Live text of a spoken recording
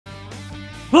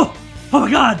Oh my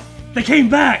god! They came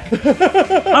back!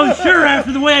 I was sure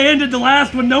after the way I ended the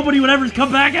last one, nobody would ever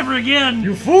come back ever again!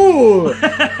 You fool! We're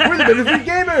the Bittersweet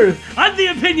Gamers! I'm the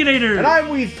Opinionator! And I'm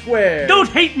We Square! Don't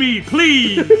hate me,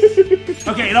 please!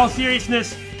 Okay, in all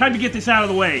seriousness, time to get this out of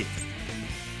the way.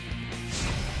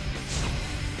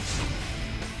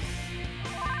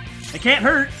 It can't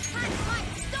hurt.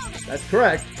 That's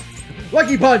correct.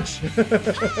 Lucky Punch!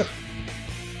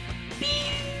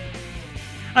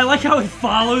 I like how it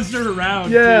follows her around,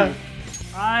 yeah. too.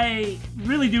 I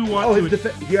really do want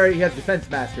to... He has Defense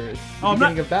Master. It's the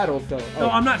beginning of battle, so... No,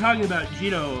 I'm not talking about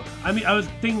Gino. I mean, I was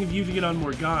thinking of using it on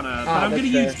Morgana, but I'm going to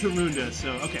use Tarunda,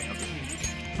 so... Okay.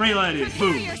 Freyla it is.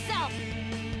 Boom.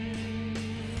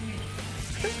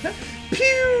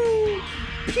 Pew!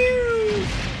 Pew!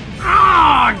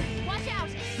 Ah!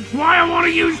 That's why I want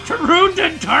to use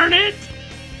Tarunda, darn it!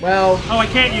 Well... Oh, I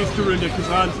can't use Tarunda because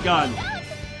Gon's gone.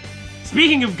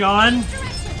 Speaking of Gon...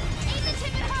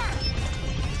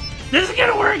 This is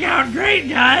gonna work out great,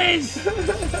 guys!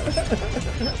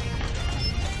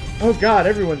 Oh god,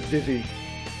 everyone's dizzy.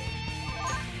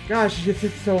 Gosh, she just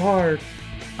hits so hard.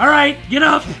 Alright, get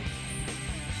up!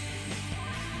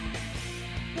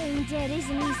 Being dead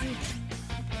isn't easy.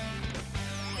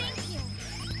 Thank you.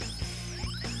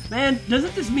 Man,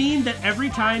 doesn't this mean that every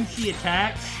time she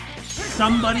attacks,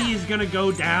 somebody is gonna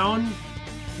go down?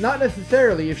 Not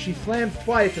necessarily if she slams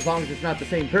twice, as long as it's not the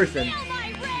same person.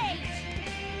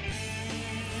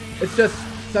 It's just,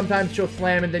 sometimes she'll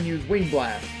slam and then use Wing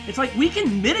Blast. It's like, we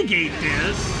can mitigate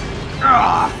this.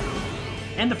 Ugh.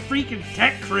 And the freaking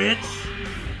tech crits.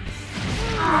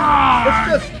 It's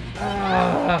just...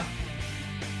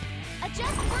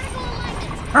 Adjust vertical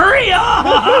alignment. Hurry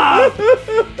up!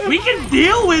 We can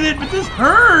deal with it, but this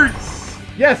hurts!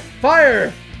 Yes,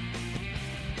 fire!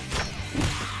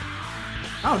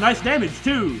 Oh, nice damage,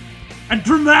 too. And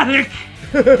dramatic!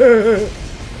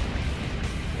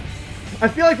 I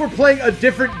feel like we're playing a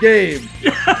different game.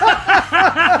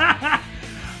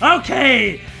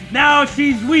 Okay, now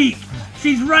she's weak.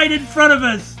 She's right in front of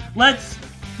us. Let's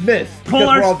miss, because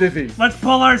we're all dizzy. Let's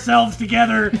pull ourselves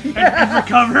together and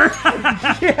recover.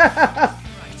 Yeah.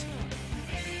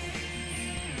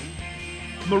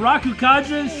 Maraku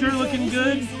Kaja is sure looking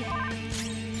good.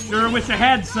 Sure wish I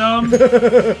had some.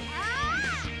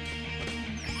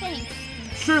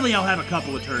 Surely I'll have a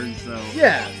couple of turns, though.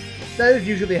 Yeah, that is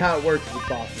usually how it works with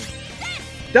bosses.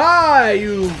 Die,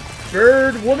 you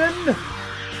bird woman!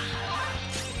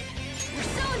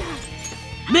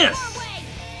 Miss!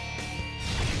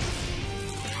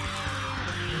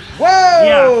 Whoa!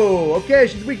 Yeah. Okay,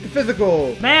 she's weak to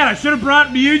physical. Man, I should have brought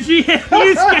Ryuji and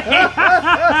Yusuke.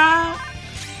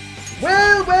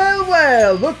 Well, well,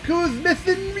 well, look who's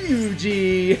missing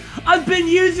Ryuji. I've been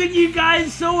using you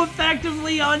guys so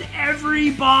effectively on every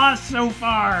boss so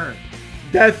far.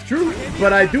 That's true,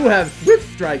 but I do have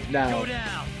Swift Strike now.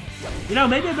 You know,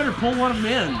 maybe I better pull one of them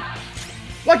in.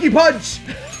 Lucky Punch!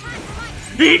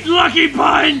 Eat Lucky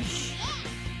Punch!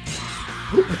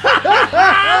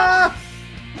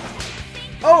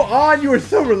 Oh, An, you are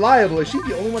so reliable. Is she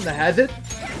the only one that has it?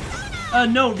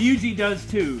 No, Ryuji does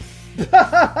too.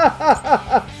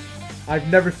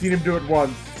 I've never seen him do it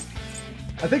once.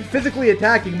 I think physically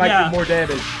attacking might do more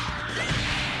damage.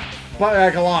 But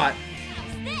like a lot.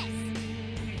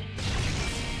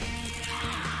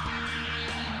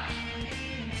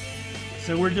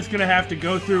 So we're just gonna have to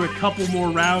go through a couple more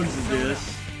rounds of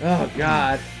this. Oh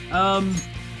god.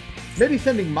 Maybe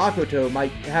sending Makoto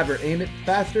might have her aim it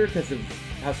faster because of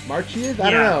how smart she is? I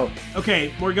don't know.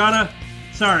 Okay, Morgana,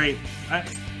 sorry.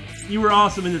 You were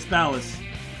awesome in this palace.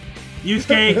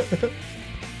 Yusuke,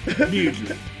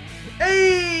 Ryuji.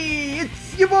 Hey,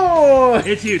 it's your boy!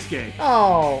 It's Yusuke.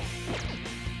 Oh.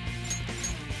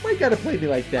 Why you gotta play me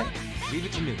like that? Leave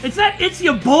it to me. It's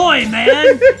your boy,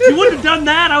 man! You wouldn't have done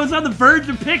that, I was on the verge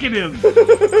of picking him.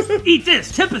 Eat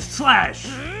this, Tempest Slash.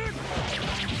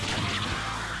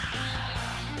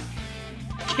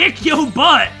 Kick your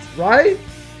butt! Right?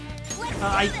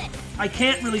 I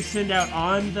can't really send out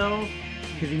On, though.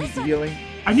 Because he needs healing.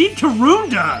 I need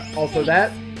Tarunda! Also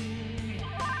that.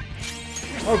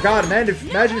 Oh god,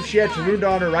 imagine if she had Tarunda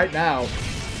on her right now.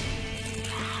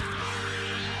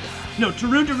 No,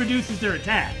 Tarunda reduces their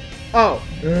attack. Oh.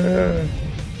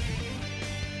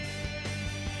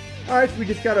 Alright, so we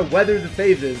just gotta weather the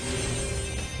phases.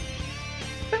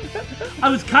 I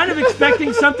was kind of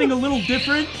expecting something a little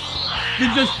different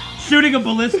than just shooting a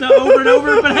ballista over and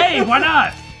over, but hey, why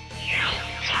not?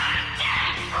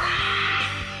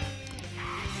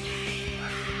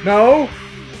 No.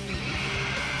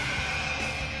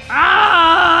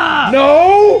 Ah!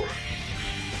 No!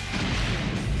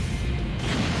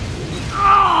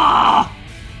 Ah!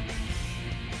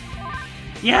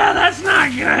 Yeah, that's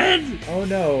not good! Oh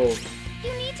no.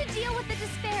 You need to deal with the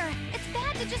despair. It's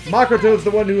bad to just Makoto's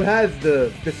the one who has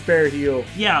the despair heal.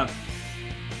 Yeah.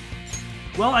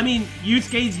 Well, I mean,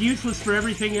 Yusuke's useless for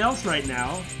everything else right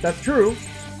now. That's true.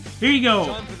 Here you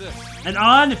go. And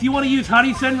on, if you want to use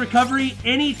Harisen Recovery,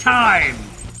 anytime.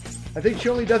 I think she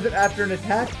only does it after an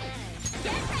attack.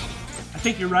 I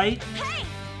think you're right. Hey!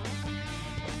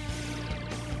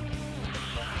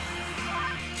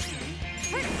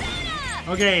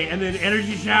 Persona! Okay, and then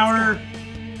Energy Shower.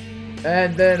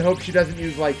 And then hope she doesn't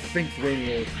use, like, Sphinx Ring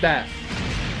or that.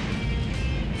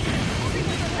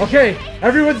 Okay,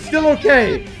 everyone's still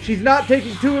okay. She's not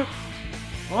taking too...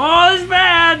 Oh, this is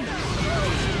bad!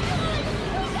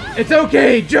 It's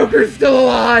okay, Joker's still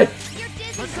alive! You're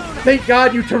dizzy. Thank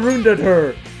God you Tarunda'd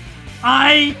her.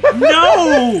 I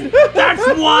know! That's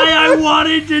why I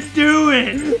wanted to do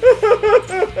it!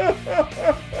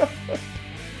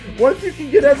 Once you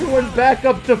can get everyone back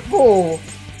up to full...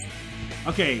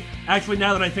 Okay, actually,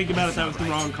 now that I think about it, that was the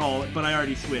wrong call, but I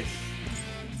already switched.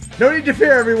 No need to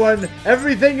fear, everyone.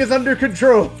 Everything is under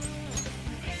control.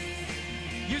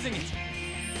 Using it.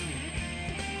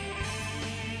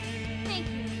 Thank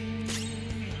you.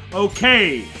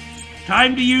 Okay,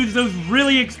 time to use those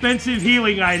really expensive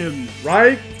healing items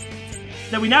Right?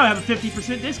 that we now have a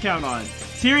 50% discount on.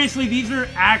 Seriously, these are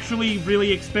actually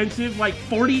really expensive, like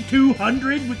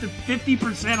 $4,200 with the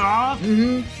 50% off?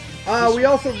 Mm-hmm. We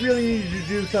also really need to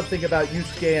do something about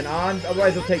Yusuke and An,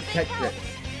 otherwise they'll take tech crits.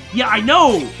 Yeah, I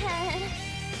know!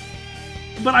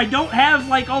 But I don't have,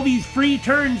 like, all these free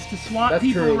turns to swap That's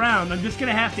people true. around. I'm just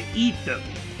gonna have to eat them.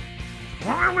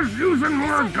 I was using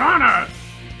Morgana!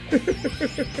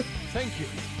 Thank you.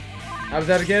 How's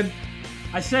that again?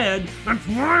 I said, that's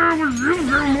why I was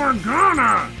using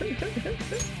Morgana!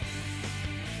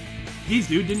 Jeez,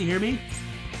 dude, didn't you hear me?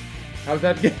 How's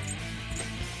that again?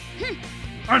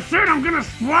 I said I'm gonna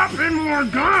swap in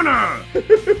Morgana!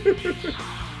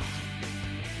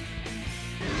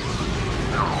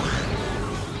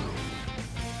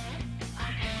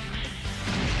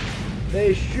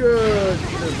 They should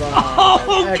survive. Oh,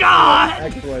 Excellent, God!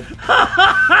 Excellent.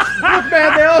 Look,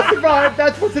 man, they all survived.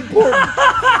 That's what's important.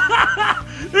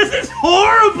 This is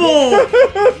horrible!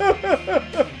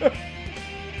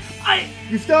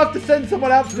 You still have to send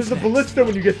someone out to the ballista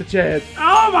when you get the chance.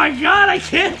 Oh my god, I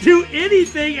can't do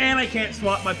anything, and I can't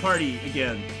swap my party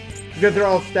again. Because they're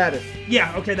all status.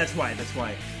 Yeah, okay, that's why.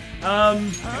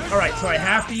 Alright, so I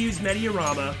have to use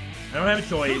Mediarama. I don't have a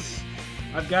choice.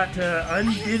 I've got to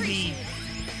undizzy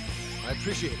I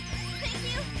appreciate it.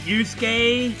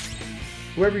 Yusuke.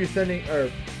 Whoever you're sending, or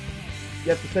you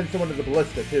have to send someone to the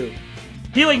ballista too.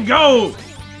 Healing, go!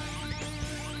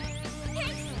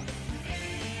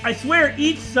 I swear,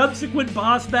 each subsequent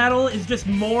boss battle is just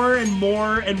more and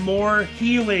more and more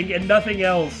healing and nothing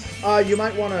else. You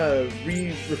might want to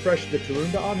refresh the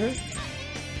Tarunda on her.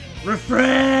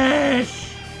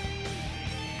 Refresh!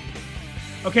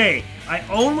 Okay, I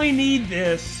only need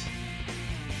this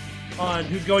on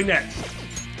who's going next.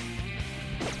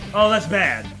 Oh, that's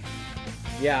bad.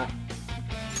 Yeah.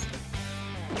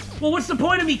 Well, what's the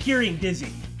point of me curing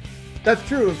Dizzy? That's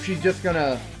true if she's just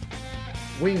gonna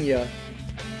wing ya.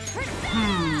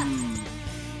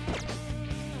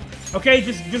 Okay,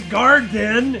 just guard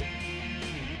then.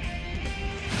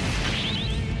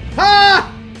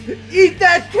 Ha! Eat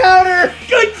that counter!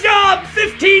 Good job!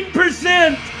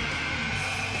 15%!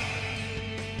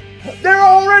 They're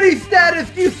already status,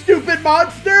 you stupid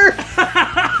monster!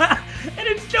 And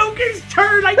it's Joker's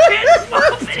turn! I can't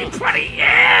swap anybody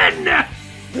in!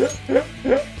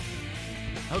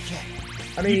 Okay.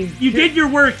 I mean... You did your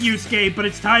work, Yusuke, but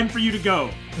it's time for you to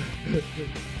go.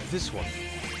 This one.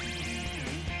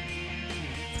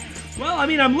 Well, I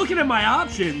mean, I'm looking at my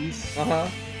options. Uh-huh.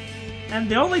 And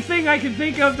the only thing I can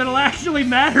think of that'll actually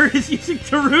matter is using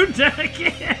Tarunda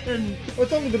again. Well,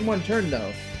 it's only been one turn,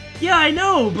 though. Yeah, I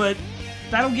know, but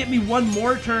that'll get me one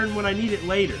more turn when I need it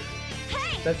later.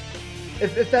 That's...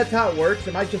 If that's how it works,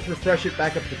 it might just refresh it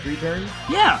back up to 3 turns.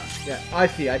 Yeah. Yeah, I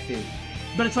see.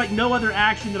 But it's like no other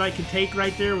action that I can take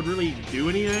right there would really do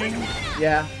anything.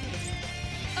 Yeah.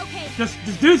 Okay. Just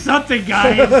do something,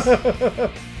 guys.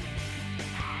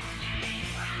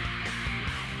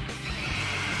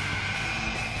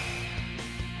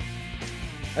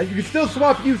 You can still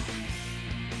swap use.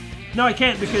 No, I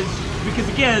can't because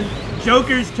again,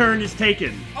 Joker's turn is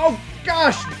taken. Oh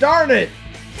gosh, darn it!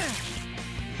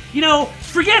 You know,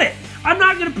 forget it. I'm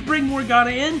not gonna bring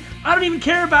Morgana in. I don't even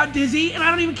care about Dizzy, and I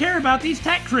don't even care about these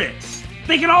tech crits.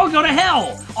 They can all go to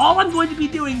hell. All I'm going to be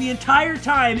doing the entire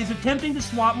time is attempting to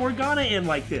swap Morgana in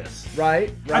like this.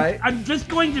 Right. I'm just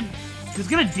gonna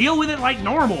deal with it like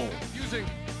normal. Using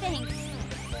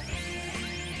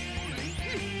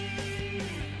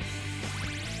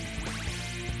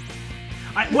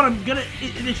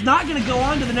It's not gonna go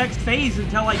on to the next phase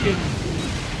until I can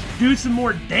do some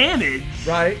more damage.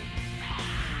 Right.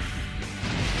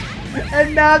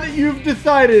 And now that you've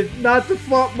decided not to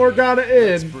swap Morgana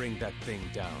Let's in, bring that thing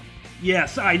down.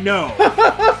 Yes, I know.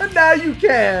 now you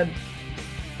can.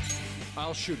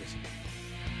 I'll shoot it.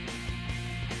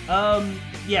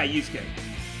 Yeah, Yusuke.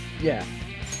 Yeah.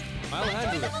 I'll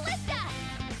handle it.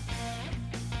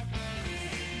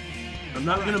 I'm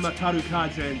not gonna Mataru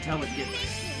Kaja until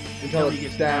he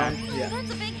gets down. back. Yeah.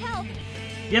 That's a big help.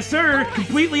 Yes, sir.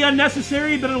 Completely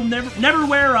unnecessary, but it'll never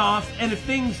wear off. And if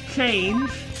things change,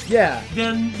 Yeah.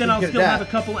 then I'll get still that. have a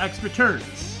couple extra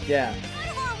turns. Yeah. Out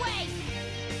of our way.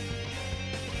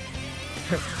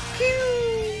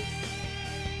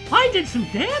 I did some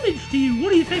damage to you.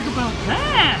 What do you think about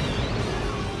that?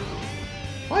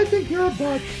 I think you're a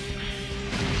butch.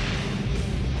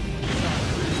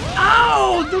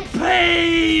 Ow! The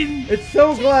pain! It's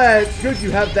so good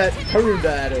you have that turned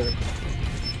at her.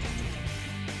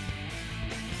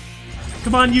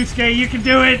 Come on, Yusuke, you can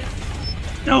do it!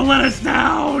 Don't let us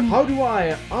down! How do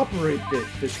I operate this?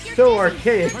 It's so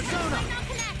archaic.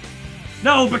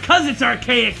 No, because it's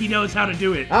archaic, he knows how to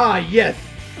do it. Ah, yes.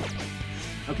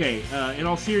 Okay, in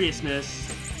all seriousness,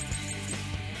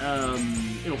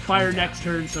 it'll fire next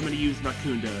turn, so I'm going to use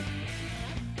Rakunda.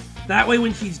 That way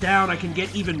when she's down, I can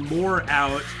get even more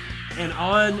out, and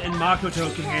An and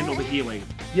Makoto can handle the healing.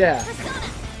 Yeah.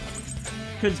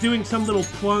 Because doing some little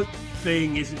plunk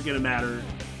thing isn't going to matter.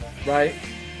 Right.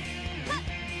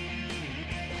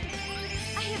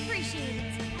 I appreciate it.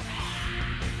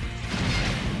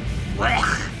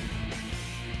 Blech.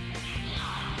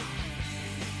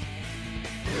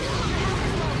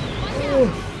 Oh.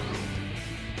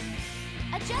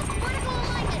 Adjust vertical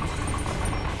alignment.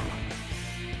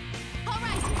 All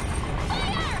right.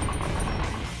 Fire!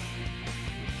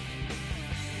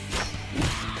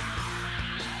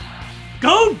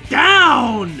 Go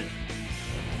down!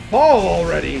 Fall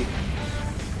already.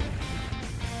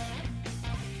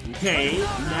 Okay,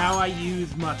 now I use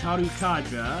Mataru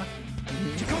Kaja.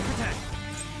 Confidant.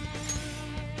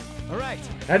 All right.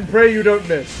 And pray you don't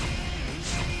miss.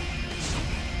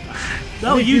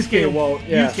 No, At least Yusuke won't,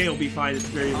 yeah. Yusuke will be fine at the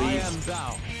very I least. am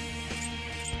thou.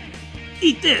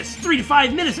 Eat this! 3 to 5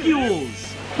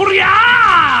 minuscules!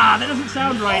 Hurrah! That doesn't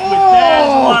sound right with that. That's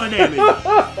a lot of damage.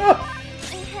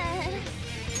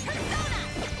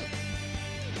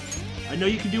 I know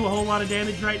you can do a whole lot of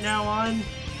damage right now on,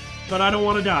 but I don't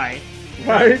want to die.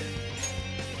 Right?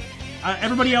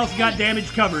 Everybody else got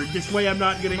damage covered. This way I'm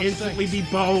not going to instantly be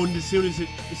boned as soon as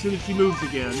she moves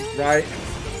again. Right.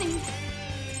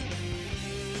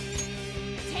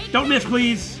 Don't miss,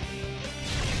 please.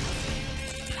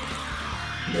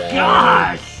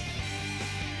 Gosh!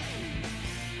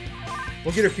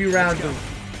 We'll get a few rounds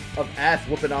of ass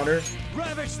whooping on her.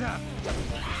 Ravage them.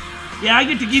 Yeah, I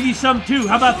get to give you some too.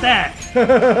 How about that?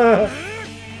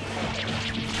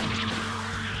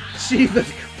 Jesus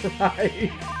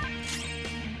Christ.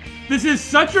 This is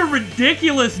such a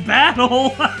ridiculous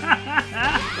battle.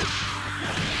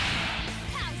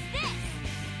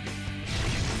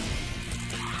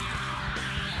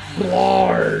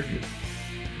 Blarg.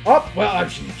 Oh, well,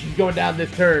 she's going down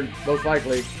this turn, most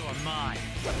likely. You're mine.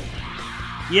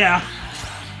 Yeah.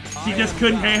 She just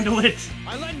couldn't handle it.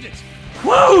 I lend it.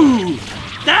 Whoa!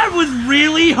 That was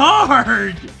really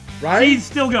hard! Right? She's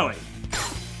still going.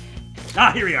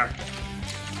 Ah, here we are.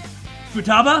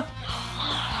 Futaba?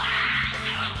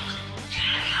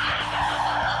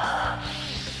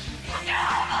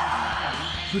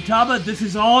 Futaba, this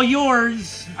is all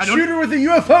yours. Shoot her with a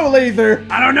UFO laser.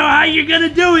 I don't know how you're gonna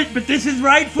do it, but this is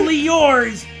rightfully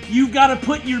yours. You've got to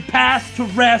put your past to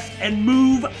rest and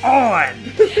move on.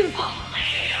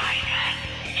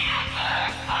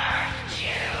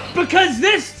 Because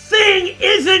this thing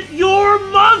isn't your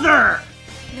mother!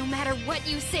 No matter what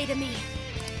you say to me,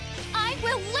 I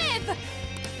will live!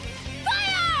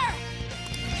 Fire!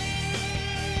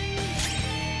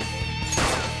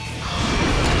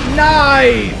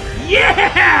 Nice!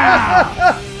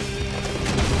 Yeah!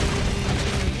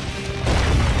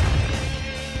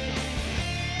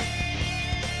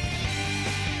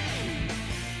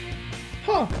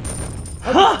 Huh.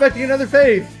 I was expecting another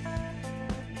phase.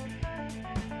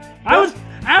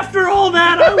 After all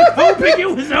that, I was hoping it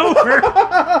was over.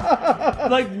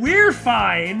 Like, we're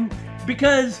fine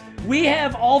because we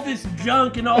have all this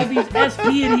junk and all these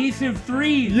SP adhesive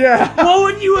 3s. Yeah. What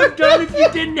would you have done if you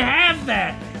didn't have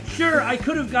that? Sure, I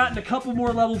could have gotten a couple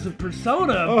more levels of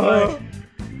Persona, but...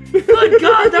 Good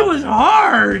God, that was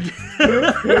hard!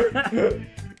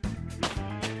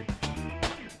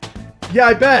 Yeah,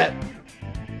 I bet.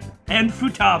 And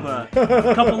Futaba.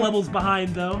 A couple levels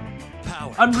behind, though.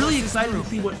 Power. I'm really excited to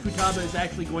see what Futaba is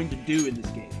actually going to do in this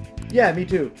game. Yeah, me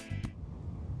too.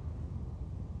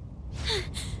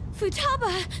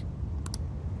 Futaba!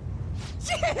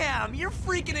 Damn, you're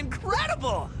freaking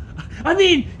incredible! I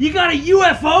mean, you got a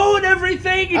UFO and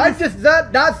everything. I'm just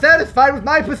not satisfied with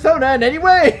my persona in any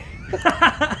way.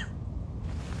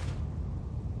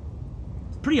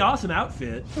 Pretty awesome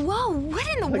outfit. Whoa, what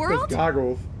in the Like world? those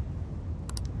goggles.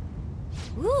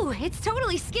 Ooh, it's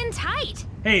totally skin tight.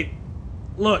 Hey,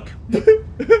 look.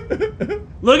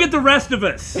 Look at the rest of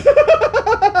us.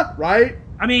 Right?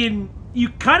 I mean, you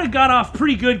kind of got off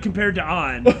pretty good compared to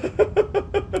On.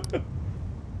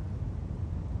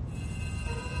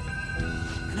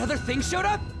 Another thing showed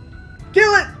up?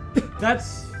 Kill it!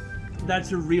 That's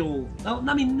a real. Well,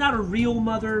 I mean, not a real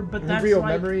mother, but that's real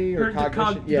like memory or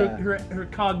cognition. Yeah. Her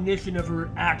cognition of her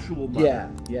actual mother. Yeah,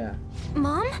 yeah.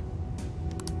 Mom?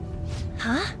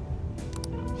 Huh?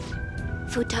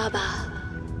 Futaba.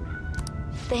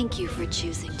 Thank you for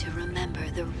choosing to remember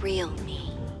the real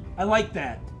me. I like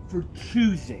that. For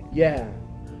choosing. Yeah.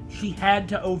 She had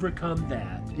to overcome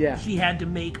that. Yeah. She had to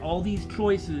make all these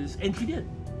choices, and she did.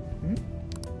 Hmm?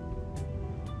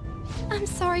 I'm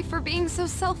sorry for being so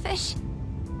selfish.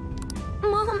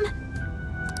 Mom!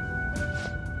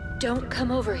 Don't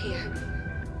come over here.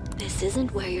 This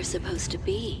isn't where you're supposed to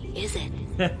be, is it?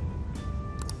 But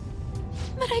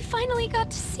I finally got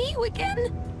to see you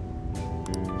again.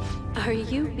 Are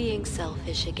you being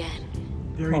selfish again?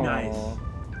 Very Aww. nice.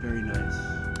 Very nice.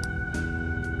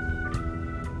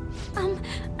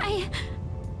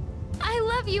 I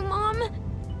love you, Mom.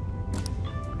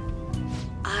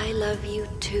 I love you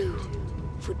too,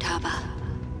 Futaba.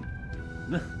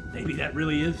 Maybe that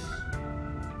really is.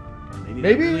 Maybe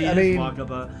Maybe? that really I is mean-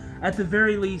 Wakaba. At the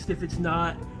very least, if it's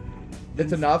not,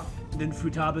 It's enough. then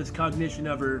Futaba's cognition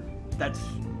of her, that's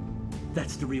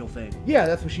the real thing. Yeah,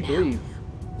 that's what she believes.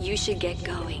 You should get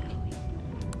going.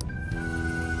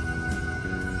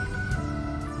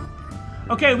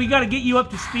 Okay, we gotta get you up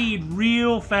to speed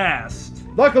real fast.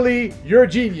 Luckily, you're a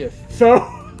genius, so...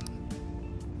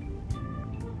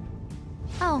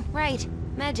 Oh, right.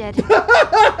 Medjed.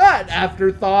 An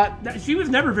afterthought. She was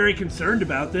never very concerned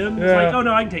about them. It's Yeah. like, oh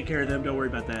no, I can take care of them. Don't worry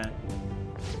about that.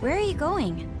 Where are you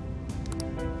going?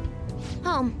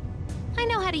 Home. I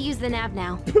know how to use the nav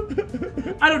now.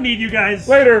 I don't need you guys.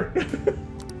 Later.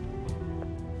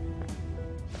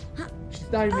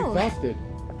 She's not even Oh. exhausted.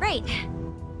 Right.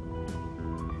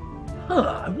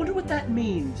 Huh, I wonder what that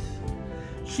means.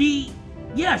 She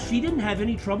didn't have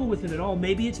any trouble with it at all.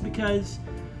 Maybe it's because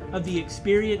of the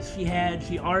experience she had.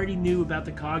 She already knew about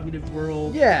the cognitive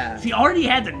world. Yeah. She already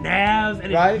had the nav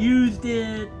and Right. it used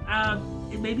it.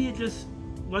 Maybe it just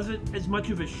wasn't as much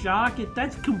of a shock.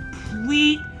 That's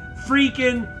complete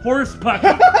freaking horse pucky.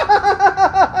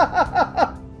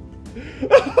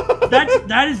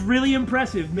 That is really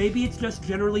impressive. Maybe it's just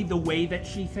generally the way that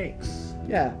she thinks.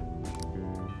 Yeah.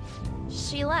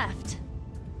 She left.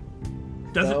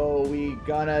 So we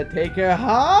gonna take her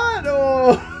hard,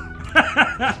 or...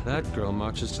 That girl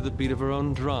marches to the beat of her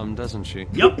own drum, doesn't she?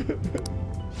 Yep.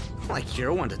 Like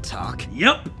you're one to talk.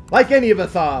 Yep. Like any of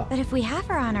us are. But if we have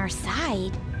her on our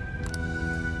side...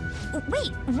 Wait,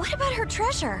 what about her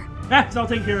treasure? That's all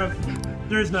taken care of.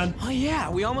 There is none. Oh yeah,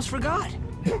 we almost forgot.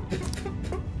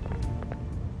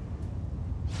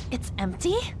 It's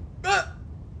empty?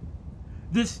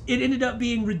 It ended up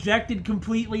being rejected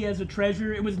completely as a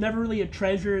treasure. It was never really a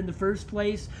treasure in the first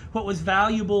place. What was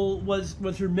valuable was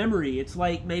her memory. It's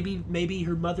like maybe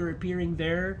her mother appearing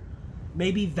there,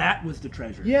 maybe that was the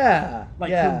treasure. Yeah.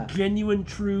 Like yeah. her genuine,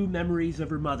 true memories of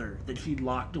her mother that she'd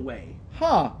locked away.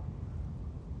 Huh.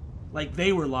 Like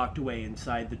they were locked away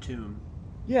inside the tomb.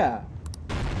 Yeah.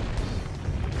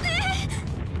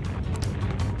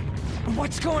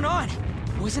 What's going on?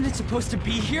 Wasn't it supposed to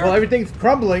be here? Well, everything's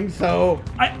crumbling, so...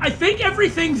 I think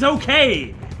everything's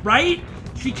okay, right?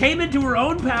 She came into her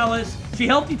own palace, she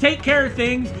helped you take care of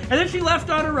things, and then she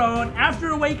left on her own after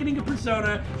awakening a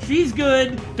persona. She's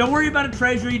good. Don't worry about a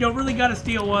treasure. You don't really gotta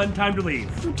steal one. Time to leave.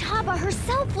 Futaba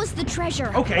herself was the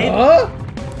treasure. Okay,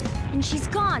 And she's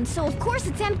gone, so of course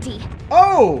it's empty.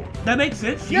 Oh! that makes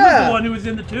sense. She was Yeah. the one who was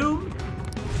in the tomb.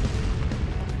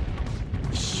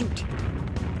 Shoot.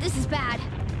 This is bad.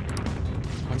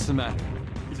 What's the matter?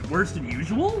 Is it worse than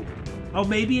usual? Oh,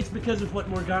 maybe it's because of what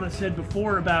Morgana said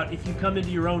before about if you come into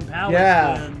your own palace,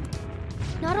 Yeah. then...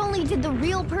 Not only did the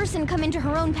real person come into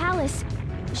her own palace,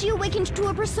 she awakened to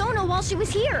a persona while she was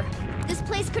here. This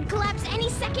place could collapse any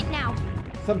second now.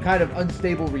 Some kind of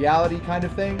unstable reality kind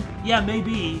of thing. Yeah,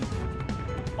 maybe.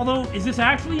 Although, is this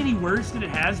actually any worse than it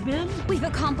has been? We've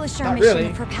accomplished our Not mission really.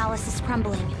 if her palace is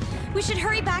crumbling. We should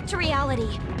hurry back to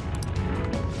reality.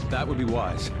 That would be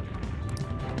wise.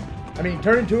 I mean,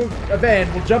 turn into a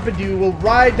van, we'll jump into you, we'll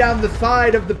ride down the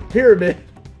side of the pyramid.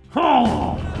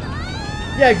 Oh!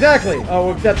 Yeah, exactly.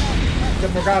 Oh, except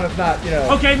Morgana's not, you know.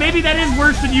 Okay, maybe that is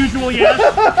worse than usual, yes.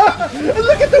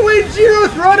 Look at the way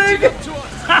Jiro's running!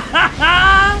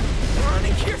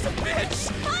 Running, here's a bitch!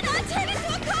 Come on, turn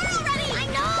into a car already! I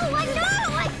know!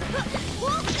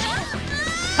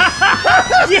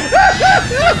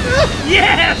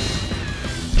 Yes!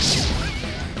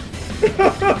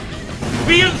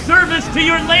 Be of service to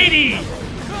your lady!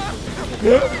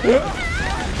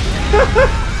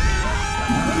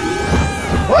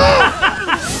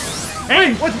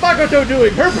 Hey! What's Makoto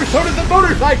doing? Her persona's a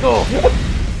motorcycle!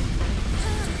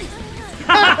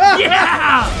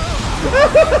 Yeah!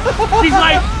 She's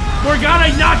like,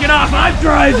 Morgana, knock it off, I'm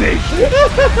driving!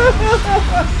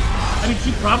 I mean,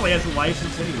 she probably has a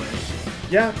license anyway.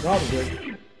 Yeah,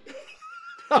 probably.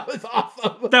 That was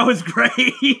awesome. That was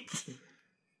great!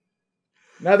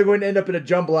 Now they're going to end up in a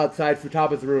jumble outside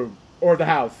Futaba's room. Or the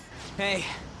house. Hey,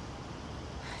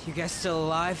 you guys still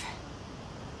alive?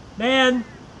 Man,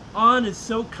 An is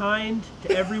so kind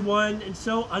to everyone and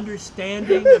so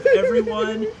understanding of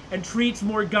everyone and treats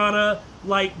Morgana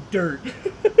like dirt.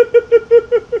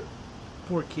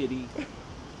 Poor kitty.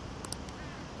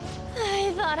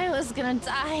 I thought I was gonna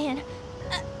die and...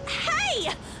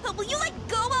 hey! Will you let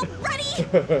go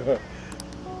already?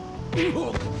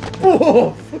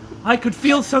 I could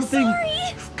feel something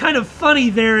Sorry. kind of funny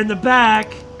there in the back.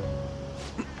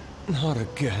 Not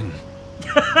again.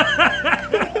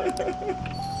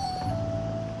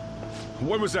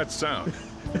 What was that sound?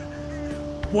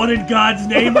 What in God's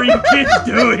name are you kids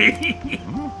doing?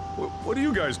 What are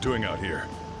you guys doing out here?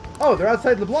 Oh, they're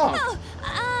outside LeBlanc. Oh,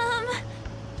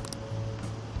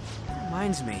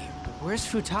 Reminds me, where's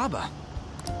Futaba?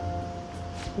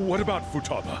 What about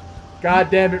Futaba?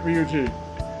 God damn it, Ryuji.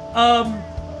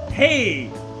 Hey,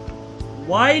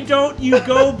 why don't you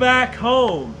go back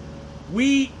home?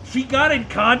 She got in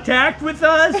contact with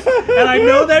us, and I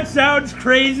know that sounds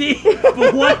crazy,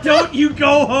 but why don't you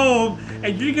go home,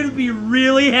 and you're gonna be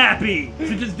really happy,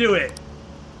 so just do it.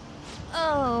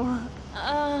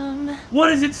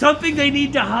 What, is it something they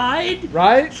need to hide?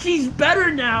 Right? She's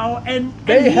better now, and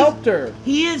They he's- helped her.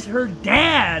 He is her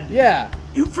dad. Yeah.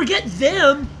 You forget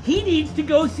them. He needs to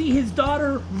go see his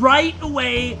daughter right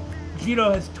away.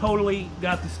 Gino has totally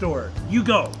got the store. You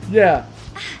go. Yeah.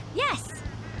 yes.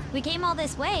 We came all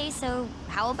this way, so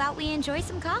how about we enjoy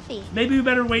some coffee? Maybe we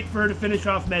better wait for her to finish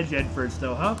off Medjed first,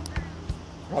 though, huh?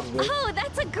 Probably. Oh,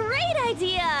 that's a great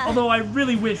idea! Although I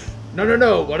really wish,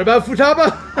 No. What about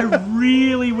Futaba? I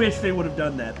really wish they would have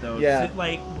done that, though. Yeah.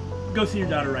 Like, go see your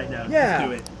daughter right now. Yeah. Just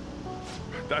do it.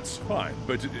 That's fine,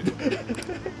 but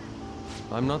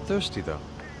I'm not thirsty, though.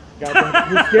 God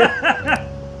damn it, Yusuke.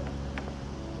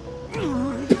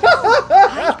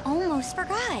 I almost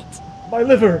forgot. My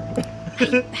liver.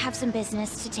 I have some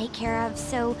business to take care of,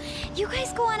 so you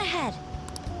guys go on ahead.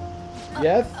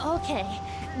 Yes? Okay,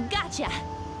 gotcha.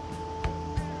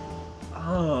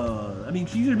 I mean,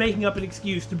 she's either making up an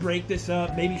excuse to break this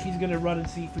up. Maybe she's gonna run and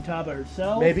see Futaba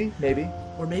herself. Maybe.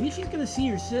 Or maybe she's gonna see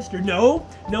her sister. No,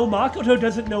 Makoto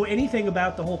doesn't know anything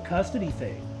about the whole custody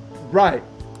thing. Right.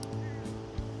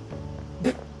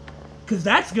 Because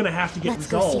that's gonna have to get Let's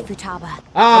go resolved. see Futaba.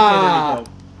 Ah. Okay, there we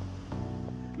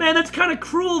go. Man, that's kind of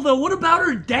cruel, though. What about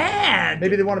her dad?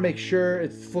 Maybe they want to make sure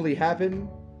it's fully happened.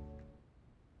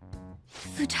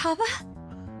 Futaba?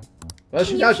 Well, Can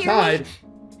she's you hear me? outside.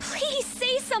 Please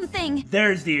say something.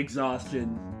 There's the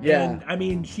exhaustion. Yeah. And, I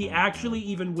mean, she actually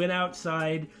even went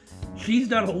outside. She's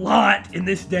done a lot in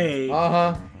this day.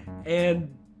 Uh-huh.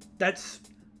 And that's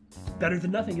better than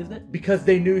nothing, isn't it? Because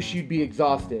they knew she'd be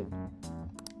exhausted.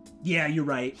 Yeah, you're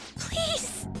right.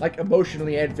 Please. Like,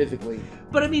 emotionally and physically.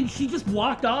 But, I mean, she just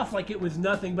walked off like it was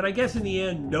nothing. But I guess in the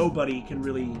end, nobody can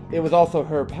really... It was also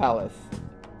her palace.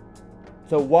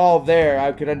 So while there,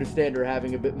 I could understand her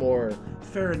having a bit more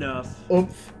Fair enough.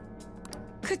 oomph.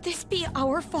 Could this be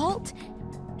our fault?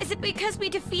 Is it because we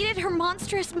defeated her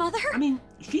monstrous mother? I mean,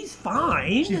 she's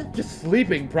fine. She's just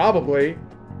sleeping, probably.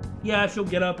 Yeah, she'll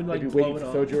get up and, like, Maybe blow waiting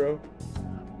it for off. Sojiro.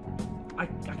 I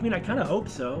mean, I kind of hope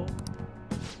so.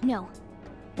 No.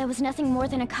 That was nothing more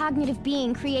than a cognitive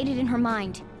being created in her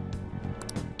mind.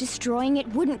 Destroying it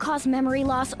wouldn't cause memory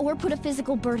loss or put a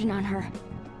physical burden on her.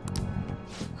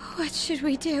 What should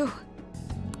we do?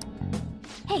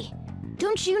 Hey,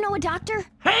 Don't you know a doctor?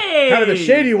 Hey! Kind of a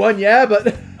shady one, yeah,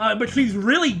 but... But she's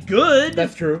really good.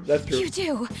 That's true, that's true. You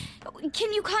do.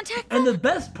 Can you contact them? And the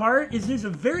best part is there's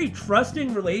a very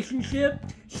trusting relationship.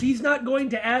 She's not going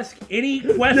to ask any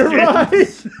questions. You're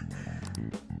right.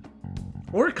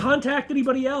 Or contact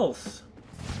anybody else.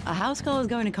 A house call is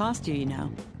going to cost you, you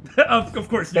know. of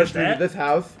course, there's Especially that. this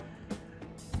house.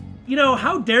 You know,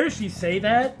 how dare she say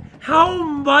that? How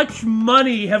much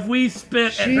money have we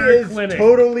spent at her clinic? She is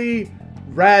totally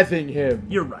razzing him.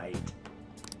 You're right.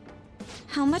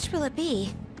 How much will it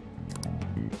be?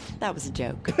 That was a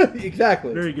joke.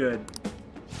 Exactly. Very good.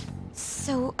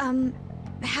 So,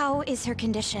 how is her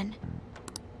condition?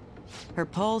 Her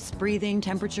pulse, breathing,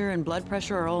 temperature, and blood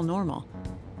pressure are all normal.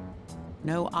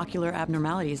 No ocular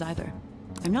abnormalities either.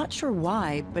 I'm not sure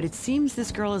why, but it seems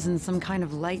this girl is in some kind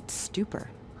of light stupor.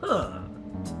 Huh.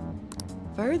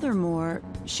 Furthermore,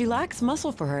 she lacks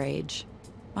muscle for her age.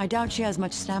 I doubt she has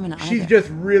much stamina either. She's just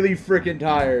really freaking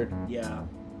tired. Yeah.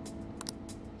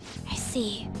 I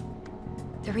see.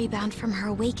 The rebound from her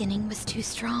awakening was too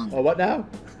strong. Oh, what now?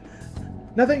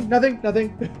 Nothing, nothing,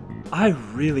 nothing. I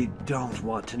really don't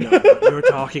want to know what you're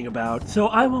talking about, so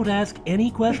I won't ask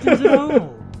any questions at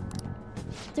all.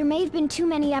 There may have been too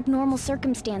many abnormal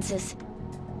circumstances.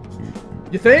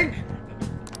 You think?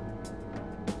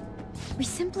 We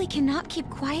simply cannot keep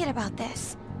quiet about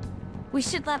this. We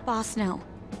should let Boss know.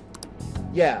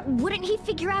 Yeah. Wouldn't he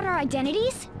figure out our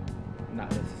identities? Not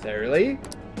necessarily.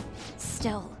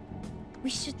 Still, we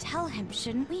should tell him,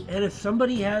 shouldn't we? And if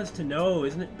somebody has to know,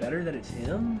 isn't it better that it's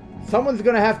him? Someone's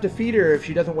gonna have to feed her if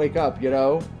she doesn't wake up, you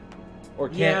know? Or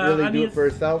can't really do it for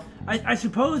herself. I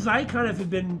suppose I kind of have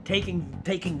been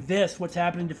taking this, what's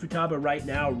happening to Futaba right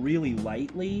now, really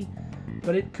lightly.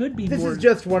 But it could be This more... is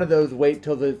just one of those wait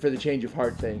till for the change of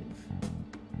heart things.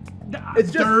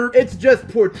 It's Derp. just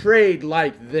portrayed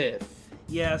like this.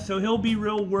 Yeah, so he'll be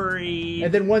real worried.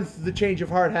 And then once the change of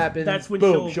heart happens, that's when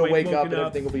boom, she'll wake woken up and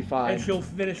everything will be fine. And she'll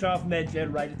finish off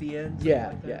MedJed right at the end.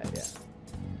 Yeah, yeah, yeah.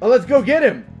 Well, let's go get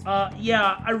him.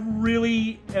 Yeah, I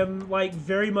really am, like,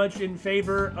 very much in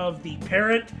favor of the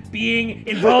parent being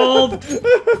involved.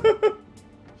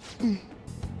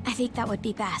 I think that would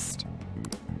be best.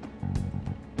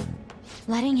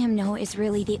 Letting him know is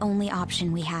really the only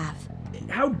option we have.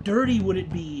 How dirty would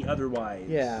it be otherwise?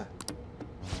 Yeah.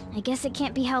 I guess it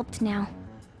can't be helped now.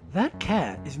 That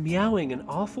cat is meowing an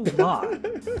awful lot.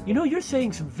 You know, you're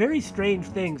saying some very strange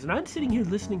things, and I'm sitting here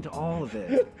listening to all of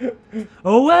it.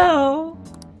 Oh well!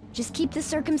 Just keep the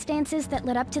circumstances that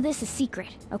led up to this a secret,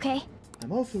 okay?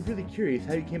 I'm also really curious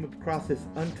how you came across this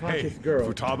unconscious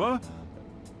girl. Futaba?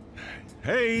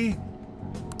 Hey!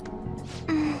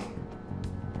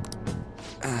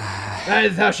 That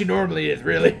is how she normally is,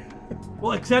 really.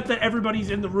 Well, except that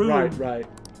everybody's in the room. Right, right.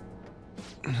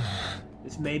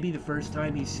 This may be the first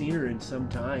time he's seen her in some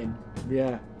time.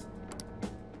 Yeah.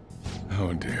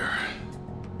 Oh dear.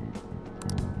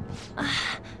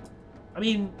 I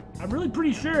mean, I'm really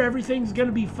pretty sure everything's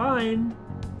gonna be fine.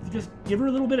 If you just give her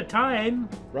a little bit of time.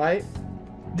 Right?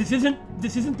 This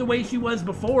isn't the way she was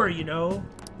before, you know?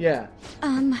 Yeah.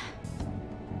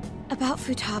 About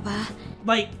Futaba.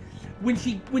 Like, when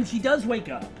she does wake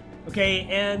up, okay,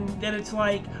 and then it's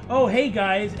like, oh hey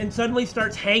guys, and suddenly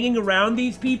starts hanging around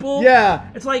these people. Yeah.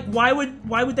 It's like, why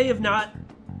would they have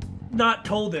not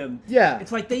told him? Yeah.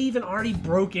 It's like they even already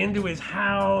broke into his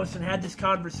house and had this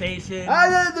conversation.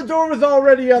 The door was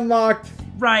already unlocked.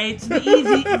 Right. So the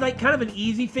easy, like, kind of an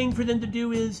easy thing for them to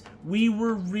do is, we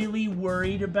were really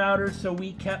worried about her, so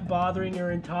we kept bothering her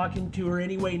and talking to her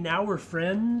anyway. Now we're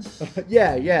friends.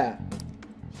 Yeah, yeah.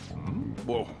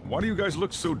 Well, why do you guys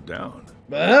look so down?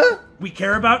 Huh? We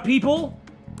care about people.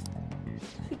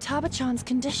 Futaba-chan's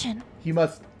condition. It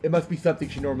must be something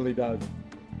she normally does.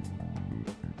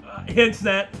 Hints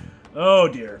that, oh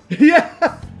dear.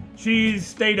 Yeah. She's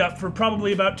stayed up for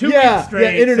probably about 2 weeks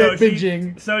straight. Yeah, internet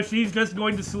binging. So she's just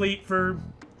going to sleep for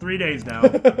 3 days now.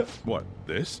 What,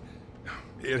 this?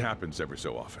 It happens every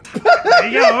so often. There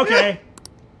you go, okay.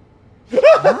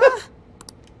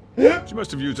 She must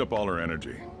have used up all her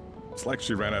energy. It's like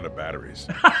she ran out of batteries.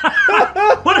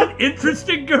 What an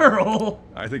interesting girl.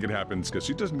 I think it happens because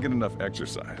she doesn't get enough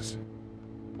exercise.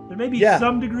 There may be Yeah.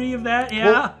 some degree of that, yeah.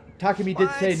 Well, Takumi did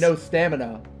say no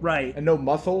stamina. Right. And no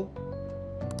muscle.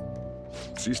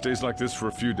 She stays like this for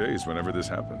a few days whenever this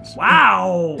happens.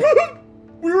 Wow.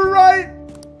 We were right.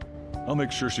 I'll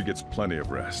make sure she gets plenty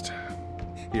of rest.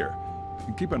 Here,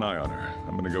 keep an eye on her.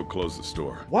 I'm gonna go close the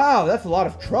store. Wow, that's a lot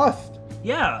of trust.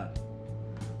 Yeah.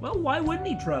 Well, why wouldn't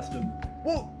he trust him?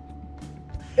 Well,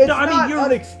 it's No, I mean, not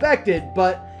unexpected,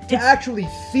 but to actually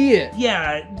see it.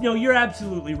 Yeah, no, you're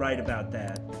absolutely right about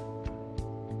that.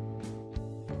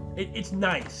 It's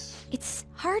nice. It's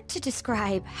hard to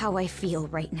describe how I feel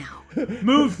right now.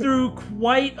 Move through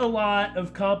quite a lot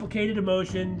of complicated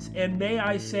emotions, and may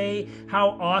I say how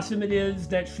awesome it is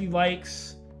that she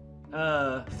likes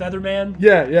Featherman.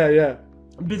 Yeah.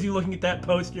 I'm busy looking at that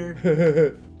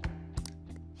poster.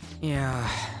 Yeah,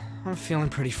 I'm feeling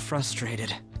pretty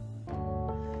frustrated.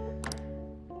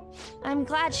 I'm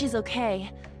glad she's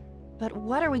okay. But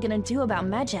what are we gonna do about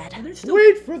Medjed?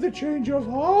 Wait for the change of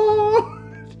heart.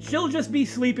 She'll just be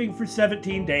sleeping for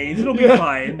 17 days. It'll be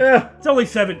fine. Yeah. It's only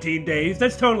 17 days.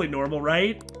 That's totally normal,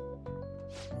 right?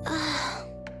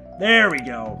 There we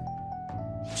go.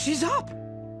 She's up!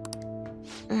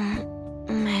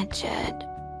 Medjed.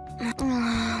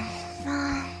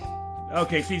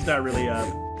 Okay, she's not really up.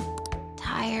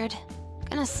 Tired.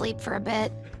 Gonna sleep for a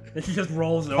bit. And she just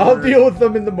rolls over. I'll deal with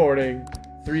them in the morning.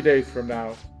 3 days from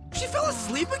now. She fell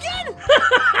asleep again?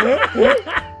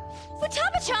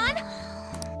 Futaba-chan!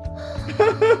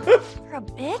 For a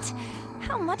bit?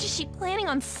 How much is she planning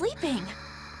on sleeping?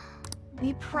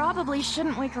 We probably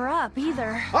shouldn't wake her up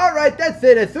either. Alright, that's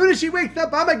it. As soon as she wakes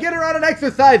up, I'm gonna get her on an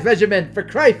exercise regimen, for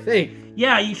Christ's sake.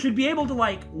 Yeah, you should be able to,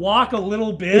 like, walk a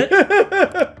little bit.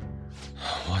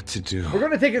 What to do? We're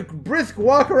gonna take a brisk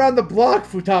walk around the block,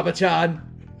 Futaba-chan.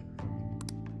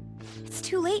 It's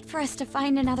too late for us to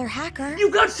find another hacker.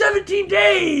 You've got 17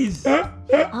 days!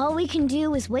 All we can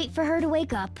do is wait for her to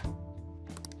wake up.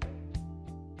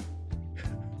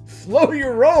 Slow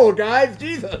your roll, guys.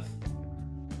 Jesus.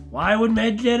 Why would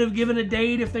Medjed have given a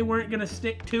date if they weren't gonna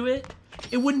stick to it?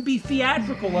 It wouldn't be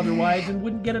theatrical otherwise and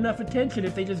wouldn't get enough attention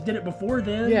if they just did it before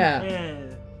then. Yeah.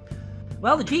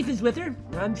 Well, the chief is with her.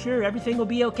 I'm sure everything will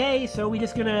be okay, so we're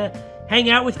just gonna hang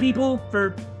out with people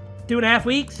for 2.5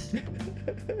 weeks.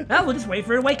 Well, we'll just wait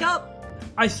for her to wake up.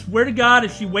 I swear to God,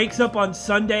 if she wakes up on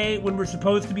Sunday when we're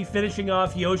supposed to be finishing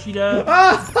off Yoshida,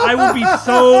 I will be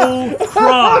so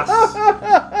cross.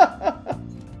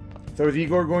 So is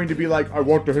Igor going to be like, I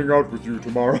want to hang out with you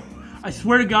tomorrow? I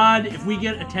swear to God, if we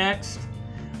get a text,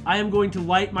 I am going to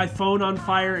light my phone on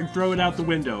fire and throw it out the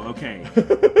window, okay?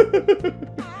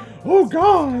 Oh,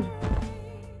 God.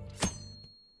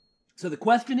 So the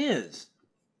question is,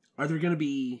 are there going to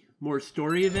be more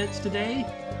story events today?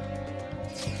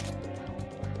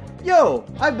 Yo,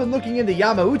 I've been looking into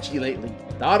Yamauchi lately.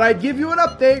 Thought I'd give you an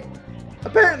update.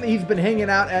 Apparently he's been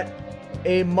hanging out at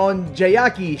a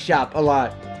Monjayaki shop a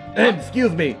lot.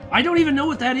 Excuse me. I don't even know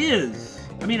what that is.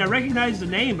 I mean, I recognize the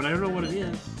name, but I don't know what it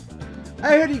is.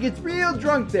 I heard he gets real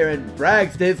drunk there and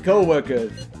brags to his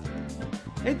co-workers.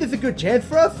 Ain't this a good chance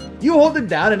for us? You hold him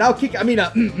down and I'll kick...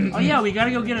 oh yeah, we gotta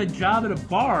go get a job at a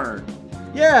bar.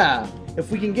 Yeah,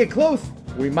 if we can get close,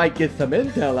 we might get some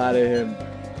intel out of him.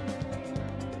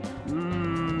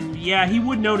 Yeah, he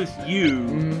would notice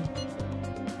you.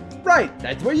 Right,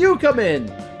 that's where you come in.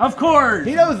 Of course.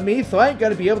 He knows me, so I ain't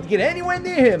gonna be able to get anywhere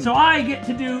near him. So I get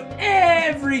to do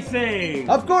everything.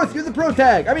 Of course, you're the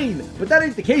protag. I mean, but that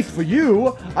ain't the case for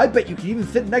you. I bet you could even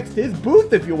sit next to his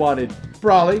booth if you wanted.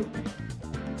 Brawly.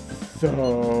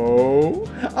 So,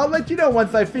 I'll let you know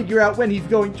once I figure out when he's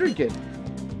going drinking.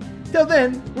 Till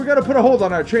then, we're gonna put a hold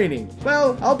on our training.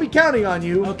 Well, I'll be counting on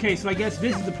you. Okay, so I guess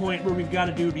this is the point where we've got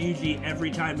to do Ryuji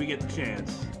every time we get the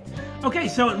chance. Okay,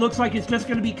 so it looks like it's just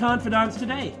going to be Confidants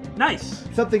today. Nice.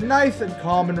 Something nice and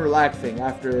calm and relaxing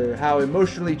after how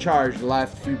emotionally charged the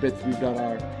last few bits we've done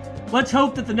are. Let's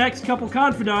hope that the next couple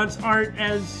Confidants aren't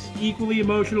as equally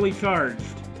emotionally charged.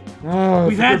 Oh,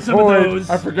 we've had some of those.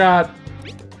 I forgot.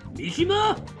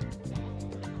 Mishima?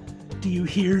 Do you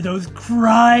hear those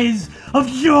cries of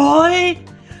joy?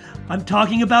 I'm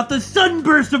talking about the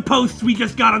sunburst of posts we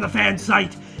just got on the fan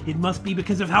site. It must be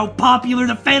because of how popular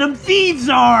the Phantom Thieves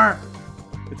are.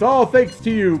 It's all thanks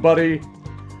to you, buddy.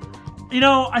 You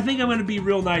know, I think I'm going to be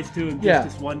real nice to him just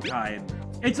this one time.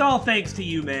 It's all thanks to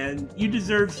you, man. You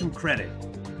deserve some credit.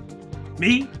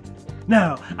 Me?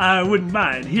 No, I wouldn't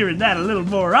mind hearing that a little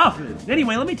more often.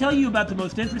 Anyway, let me tell you about the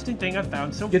most interesting thing I've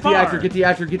found so far. Get the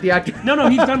actor, get the actor. No,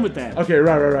 he's done with that. Okay,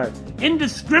 right.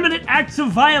 Indiscriminate acts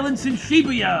of violence in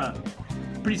Shibuya.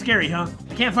 Pretty scary, huh?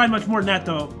 I can't find much more than that,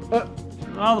 though.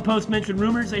 All the posts mention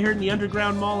rumors they heard in the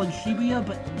underground mall in Shibuya,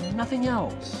 but nothing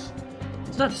else.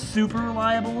 It's not super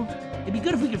reliable. It'd be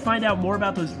good if we could find out more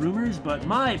about those rumors, but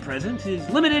my presence is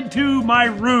limited to my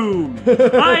room.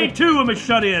 I, too, am a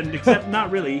shut-in, except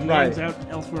not really. He hangs out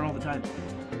elsewhere all the time.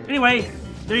 Anyway,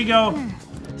 there you go.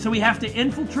 So we have to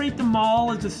infiltrate the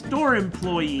mall as a store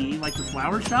employee, like the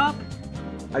flower shop?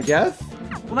 I guess?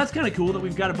 Well, that's kind of cool that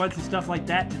we've got a bunch of stuff like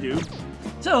that to do.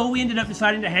 So we ended up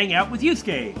deciding to hang out with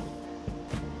Yusuke.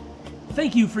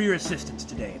 Thank you for your assistance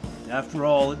today. After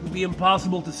all, it would be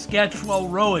impossible to sketch while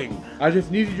rowing. I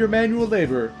just needed your manual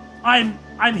labor.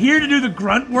 I'm here to do the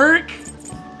grunt work?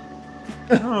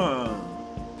 Huh.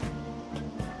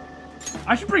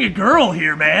 I should bring a girl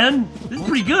here, man. This is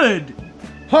pretty good.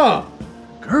 Huh?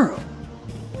 Girl?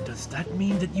 Does that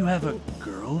mean that you have a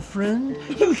girlfriend?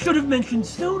 You should have mentioned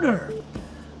sooner.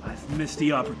 I've missed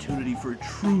the opportunity for a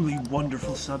truly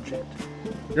wonderful subject.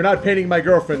 You're not painting my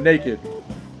girlfriend naked.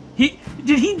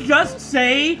 Did he just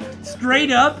say,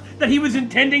 straight up, that he was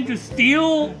intending to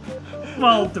steal?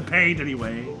 Well, to paint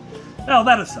anyway. Well,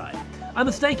 that aside, I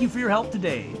must thank you for your help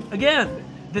today. Again,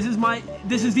 this is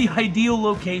the ideal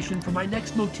location for my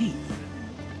next motif.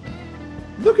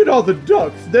 Look at all the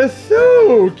ducks. They're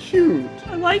so cute.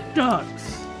 I like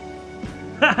ducks.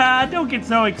 Haha, don't get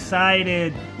so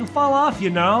excited. You'll fall off,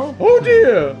 you know. Oh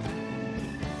dear.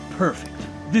 Perfect.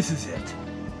 This is it.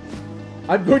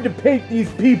 I'm going to paint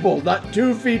these people not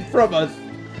 2 feet from us.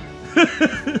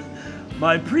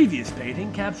 My previous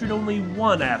painting captured only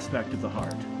one aspect of the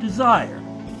heart, desire.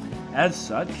 As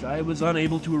such, I was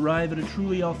unable to arrive at a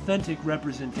truly authentic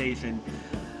representation.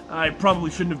 I probably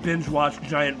shouldn't have binge-watched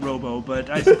Giant Robo, but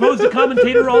I suppose the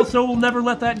commentator also will never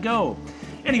let that go.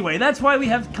 Anyway, that's why we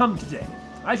have come today.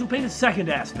 I shall paint a second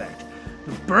aspect,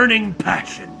 the burning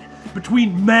passion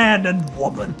between man and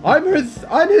woman. I'm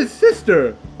his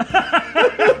sister.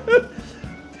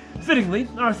 Fittingly,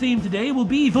 our theme today will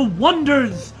be the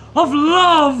wonders of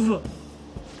love.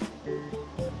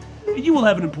 You will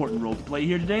have an important role to play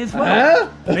here today as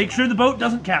well. Make sure the boat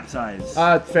doesn't capsize.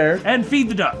 Fair. And feed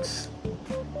the ducks.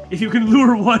 If you can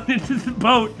lure one into the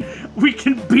boat, we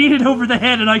can beat it over the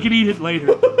head and I can eat it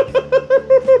later.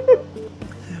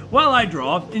 While I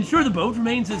draw, ensure the boat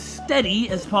remains as steady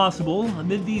as possible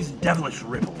amid these devilish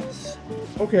ripples.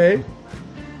 Okay.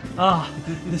 Ah,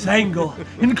 this angle,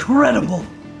 incredible!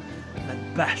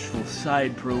 That bashful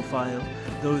side profile,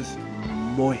 those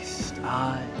moist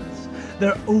eyes,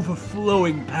 their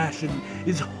overflowing passion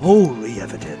is wholly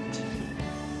evident.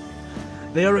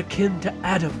 They are akin to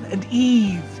Adam and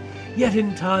Eve, yet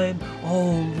in time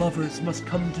all lovers must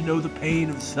come to know the pain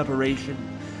of separation.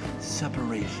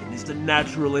 Separation is the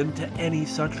natural end to any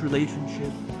such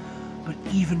relationship, but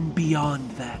even beyond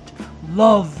that,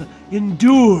 love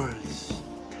endures.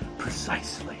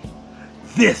 Precisely.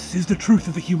 This is the truth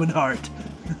of the human heart.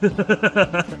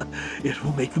 It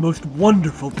will make the most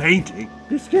wonderful painting.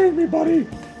 You're scaring me, buddy.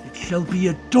 It shall be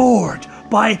adored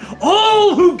by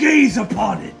all who gaze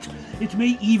upon it. It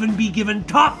may even be given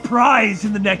top prize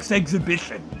in the next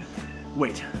exhibition.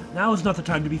 Wait, now is not the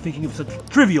time to be thinking of such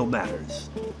trivial matters.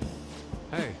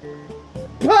 Hey.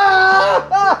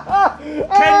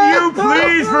 Can you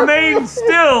please remain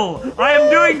still? I am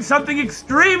doing something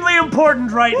extremely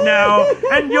important right now,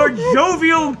 and your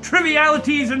jovial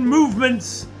trivialities and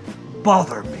movements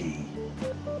bother me.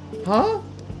 Huh?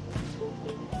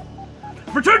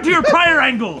 Return to your prior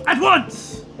angle, at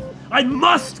once! I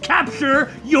must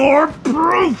capture your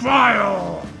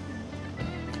profile!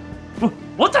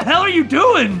 What the hell are you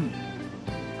doing?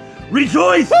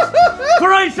 Rejoice,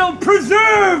 for I shall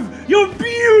preserve your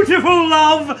beautiful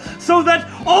love so that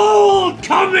all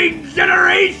coming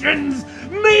generations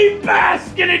may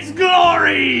bask in its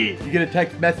glory! You get a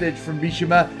text message from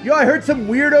Mishima. Yo, I heard some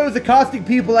weirdos accosting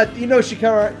people at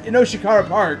Inokashira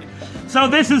Park. So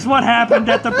this is what happened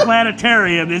at the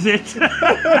planetarium, is it?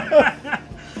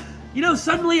 You know,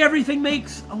 suddenly everything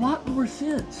makes a lot more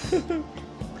sense.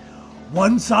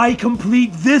 Once I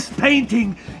complete this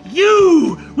painting,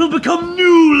 you will become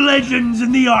new legends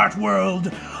in the art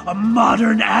world. A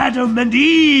modern Adam and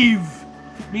Eve.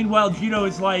 Meanwhile, Gino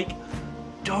is like,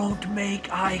 don't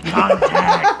make eye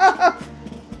contact.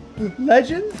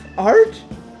 Legends? Art?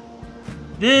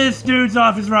 This dude's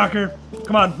off his rocker.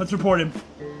 Come on, let's report him.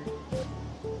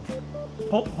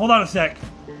 Hold on a sec.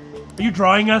 Are you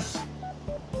drawing us?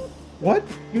 What?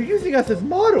 You're using us as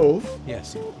models?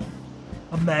 Yes.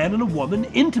 A man and a woman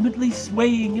intimately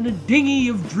swaying in a dinghy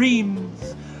of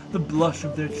dreams. The blush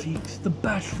of their cheeks, the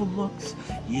bashful looks.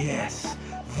 Yes,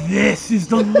 this is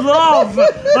the love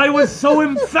I was so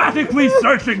emphatically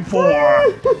searching for.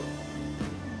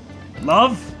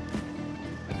 Love?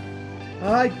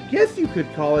 I guess you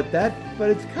could call it that, but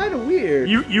it's kind of weird.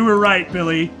 You were right,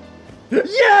 Billy.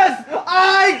 Yes!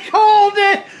 I called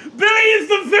it! Billy is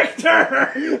the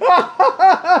victor!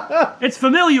 It's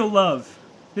familial love.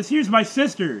 This here's my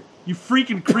sister, you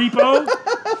freaking creepo.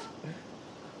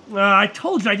 I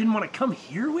told you I didn't want to come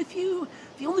here with you.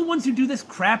 The only ones who do this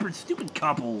crap are stupid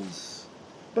couples.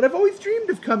 But I've always dreamed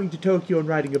of coming to Tokyo and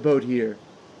riding a boat here.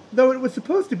 Though it was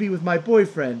supposed to be with my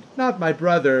boyfriend, not my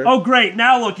brother. Oh great,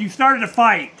 now look, you started a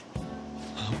fight.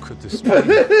 How could this be?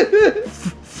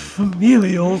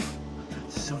 Familial?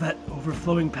 So that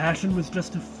overflowing passion was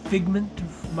just a figment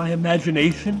of My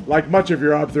imagination? Like much of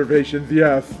your observations,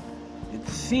 yes. It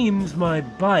seems my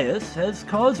bias has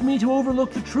caused me to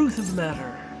overlook the truth of the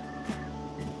matter.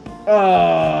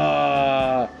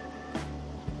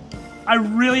 I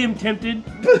really am tempted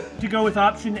to go with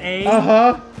option A.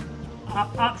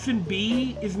 Option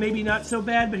B is maybe not so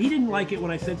bad, but he didn't like it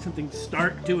when I said something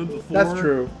stark to him before. That's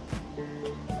true.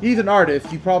 He's an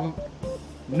artist. You probably...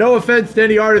 No offense to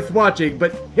any artists watching,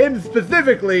 but him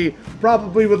specifically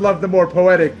probably would love the more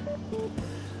poetic.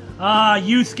 Ah,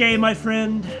 Yusuke, my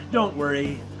friend, don't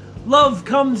worry. Love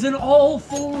comes in all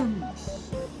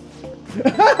forms.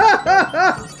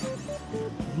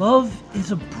 Love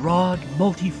is a broad,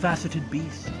 multifaceted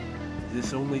beast.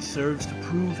 This only serves to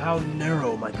prove how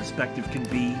narrow my perspective can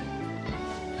be.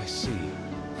 I see.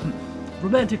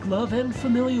 Romantic love and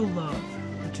familial love.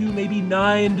 The two may be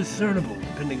nigh indiscernible,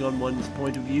 depending on one's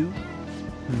point of view.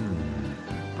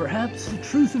 Perhaps the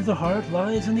truth of the heart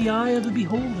lies in the eye of the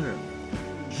beholder.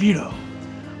 Jiro,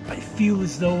 I feel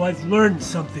as though I've learned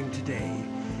something today.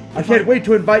 I can't wait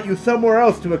to invite you somewhere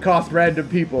else to accost random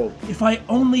people. If I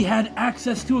only had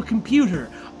access to a computer,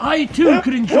 I too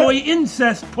could enjoy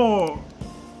incest porn.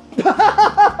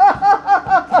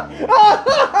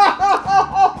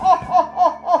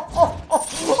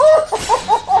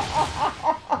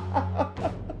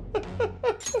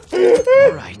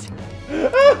 All right.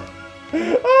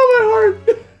 Oh, my heart.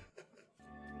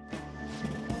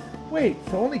 Wait,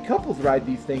 so only couples ride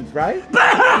these things, right?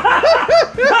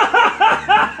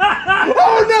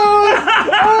 Oh no!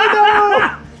 Oh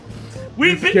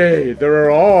no! Okay, there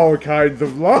are all kinds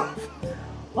of love.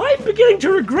 I'm beginning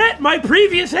to regret my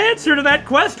previous answer to that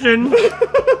question.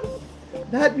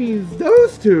 That means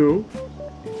those two.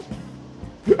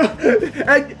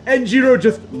 and Jiro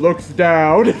just looks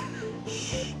down.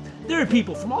 There are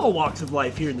people from all walks of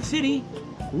life here in the city.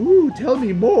 Ooh, tell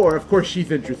me more. Of course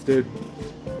she's interested.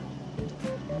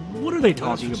 What are they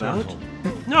talking about?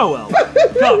 No, well,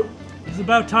 come. It's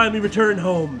about time we return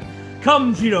home.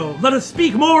 Come, Jiro, let us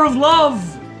speak more of love.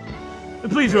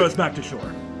 And please row us back to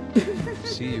shore.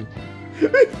 See you.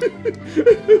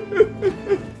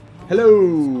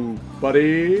 Hello,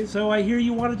 buddy. So I hear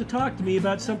you wanted to talk to me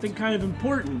about something kind of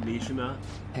important, Mishima.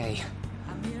 Hey.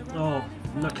 Oh,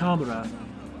 Nakamura.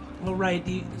 All right,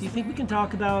 do you think we can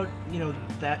talk about,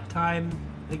 that time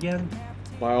again?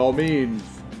 By all means,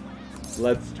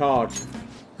 let's talk.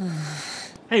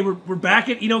 Hey, we're back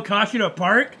at Inokashira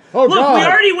Park? Oh, Look, God. we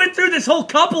already went through this whole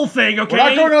couple thing, okay? We're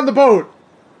not going on the boat.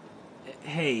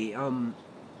 Hey,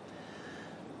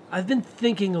 I've been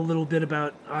thinking a little bit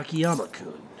about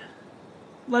Akiyama-kun.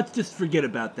 Let's just forget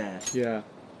about that. Yeah.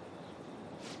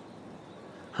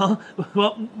 Huh?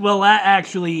 Well,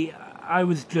 actually, I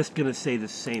was just gonna say the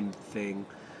same thing.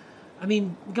 I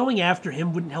mean, going after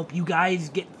him wouldn't help you guys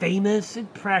get famous.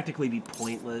 It'd practically be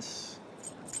pointless.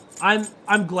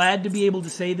 I'm glad to be able to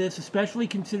say this, especially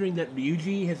considering that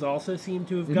Ryuji has also seemed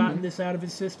to have gotten this out of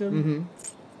his system.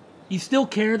 You still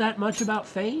care that much about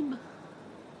fame?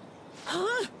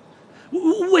 Huh?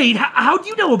 Wait, how do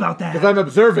you know about that? Because I'm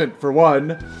observant, for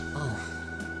one.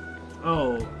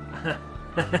 Oh.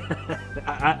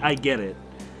 I get it.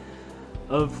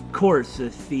 Of course,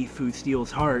 a thief who steals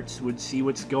hearts would see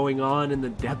what's going on in the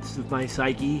depths of my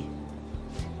psyche.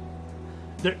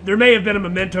 There may have been a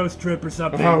Memento strip or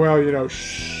something. Oh, well,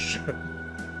 shh.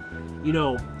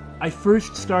 I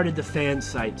first started the fan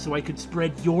site so I could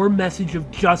spread your message of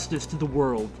justice to the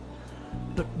world.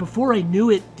 But before I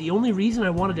knew it, the only reason I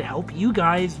wanted to help you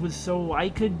guys was so I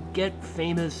could get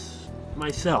famous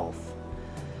myself.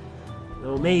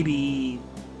 Though maybe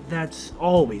that's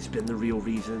always been the real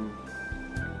reason.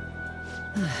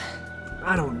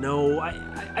 I don't know.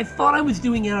 I thought I was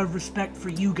doing it out of respect for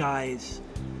you guys.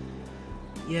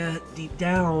 Yeah, deep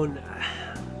down,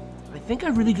 I think I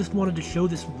really just wanted to show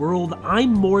this world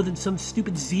I'm more than some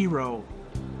stupid zero.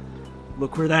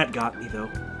 Look where that got me, though.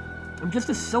 I'm just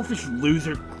a selfish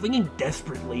loser clinging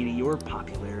desperately to your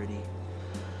popularity.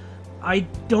 I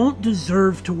don't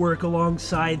deserve to work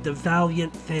alongside the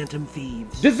valiant Phantom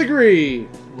Thieves. Disagree!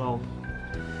 Well,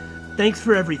 thanks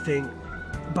for everything.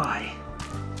 Bye.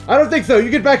 I don't think so. You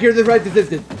get back here right this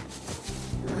instant.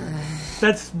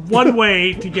 That's one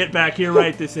way to get back here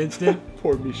right this instant.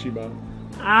 Poor Mishima.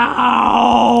 Ow!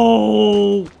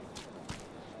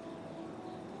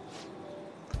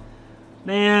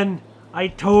 Man, I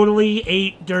totally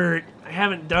ate dirt. I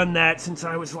haven't done that since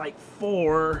I was like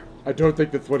 4. I don't think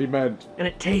that's what he meant. And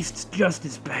it tastes just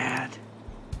as bad.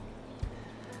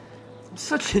 I'm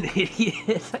such an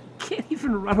idiot. I can't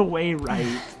even run away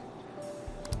right.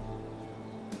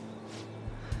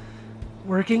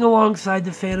 Working alongside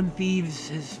the Phantom Thieves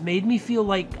has made me feel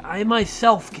like I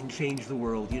myself can change the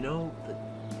world, you know? But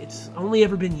it's only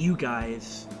ever been you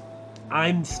guys.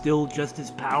 I'm still just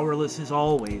as powerless as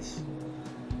always.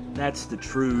 That's the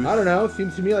truth. I don't know.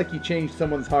 Seems to me like he changed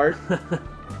someone's heart.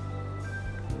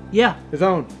 Yeah. His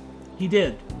own. He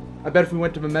did. I bet if we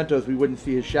went to Mementos, we wouldn't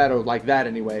see his shadow like that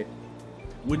anyway.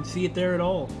 Wouldn't see it there at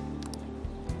all.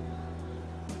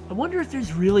 I wonder if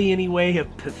there's really any way a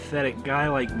pathetic guy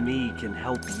like me can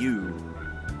help you.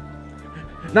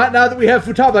 Not now that we have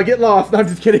Futaba. Get lost. No, I'm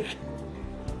just kidding.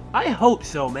 I hope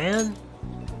so, man.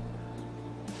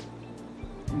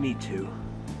 Me too.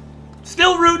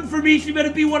 Still rooting for Mishima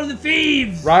to be one of the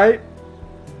thieves! Right?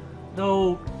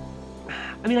 Though,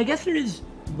 I mean, I guess there is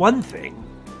one thing.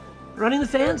 Running the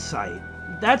fan site.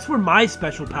 That's where my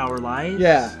special power lies.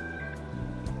 Yeah.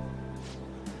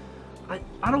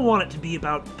 I don't want it to be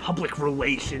about public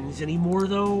relations anymore,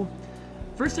 though.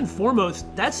 First and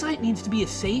foremost, that site needs to be a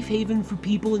safe haven for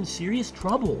people in serious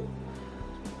trouble.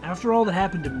 After all that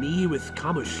happened to me with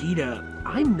Kamoshida,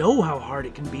 I know how hard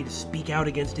it can be to speak out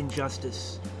against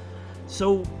injustice.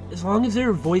 So, as long as there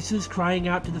are voices crying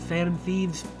out to the Phantom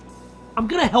Thieves, I'm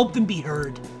gonna help them be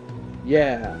heard.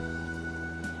 Yeah.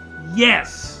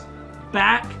 Yes!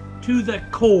 Back to the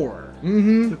core.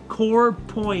 Mm-hmm. The core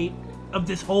point of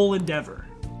this whole endeavor.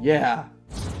 Yeah.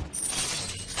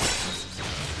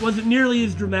 Wasn't nearly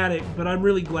as dramatic, but I'm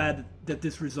really glad that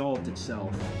this resolved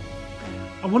itself.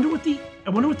 I wonder what the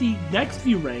next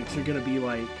few ranks are gonna be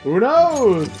like. Who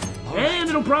knows? And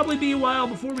it'll probably be a while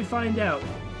before we find out.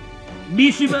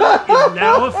 Mishima is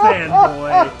now a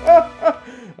fanboy.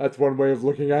 That's one way of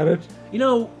looking at it. You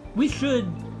know, we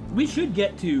should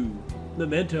get to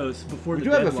Mementos before the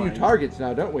deadline. We do have a few targets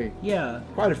now, don't we? Yeah.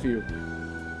 Quite a few.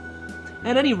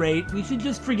 At any rate, we should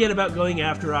just forget about going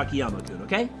after Akiyama-kun,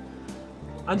 okay?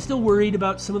 I'm still worried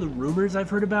about some of the rumors I've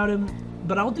heard about him,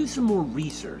 but I'll do some more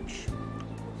research.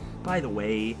 By the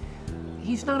way,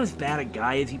 he's not as bad a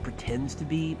guy as he pretends to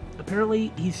be.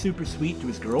 Apparently, he's super sweet to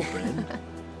his girlfriend.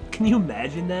 Can you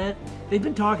imagine that? They've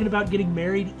been talking about getting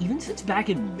married even since back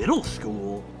in middle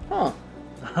school. Huh.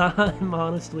 I'm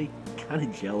honestly kind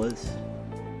of jealous.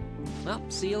 Well,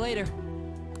 see you later.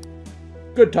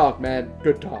 Good talk, man.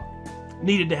 Good talk.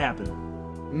 Needed to happen.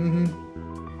 Mm-hmm.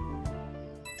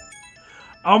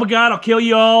 Oh my god, I'll kill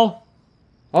you all.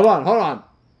 Hold on.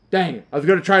 Dang it. I was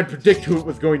going to try and predict who it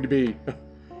was going to be.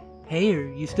 Hey, are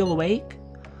you still awake?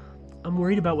 I'm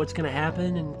worried about what's going to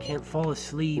happen and can't fall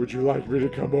asleep. Would you like me to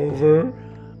come over?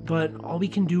 But all we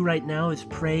can do right now is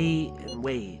pray and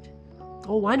wait.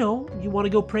 Oh, I know. You want to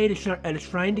go pray at a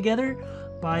shrine together?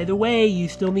 By the way, you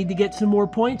still need to get some more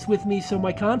points with me, so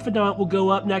my Confidant will go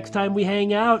up next time we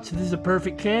hang out, so this is a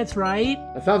perfect chance, right?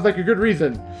 That sounds like a good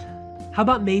reason. How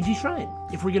about Meiji Shrine?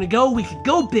 If we're gonna go, we should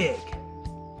go big!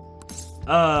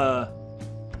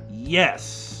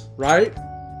 Yes. Right?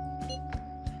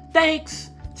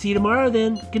 Thanks! See you tomorrow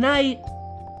then. Good night!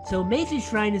 So Meiji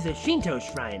Shrine is a Shinto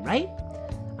shrine, right?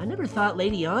 I never thought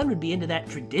Lady Ann would be into that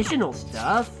traditional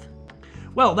stuff.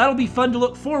 Well, that'll be fun to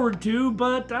look forward to,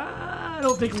 but I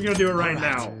don't think we're gonna do it right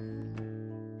now.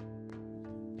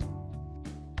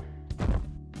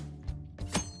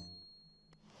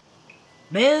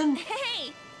 Man,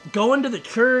 Hey! going to the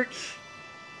church,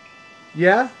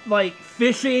 Yeah? like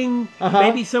fishing,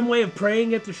 maybe some way of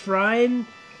praying at the shrine.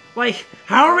 Like,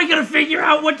 how are we gonna figure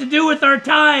out what to do with our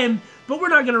time? But we're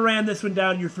not gonna ram this one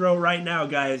down your throat right now,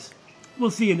 guys.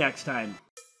 We'll see you next time.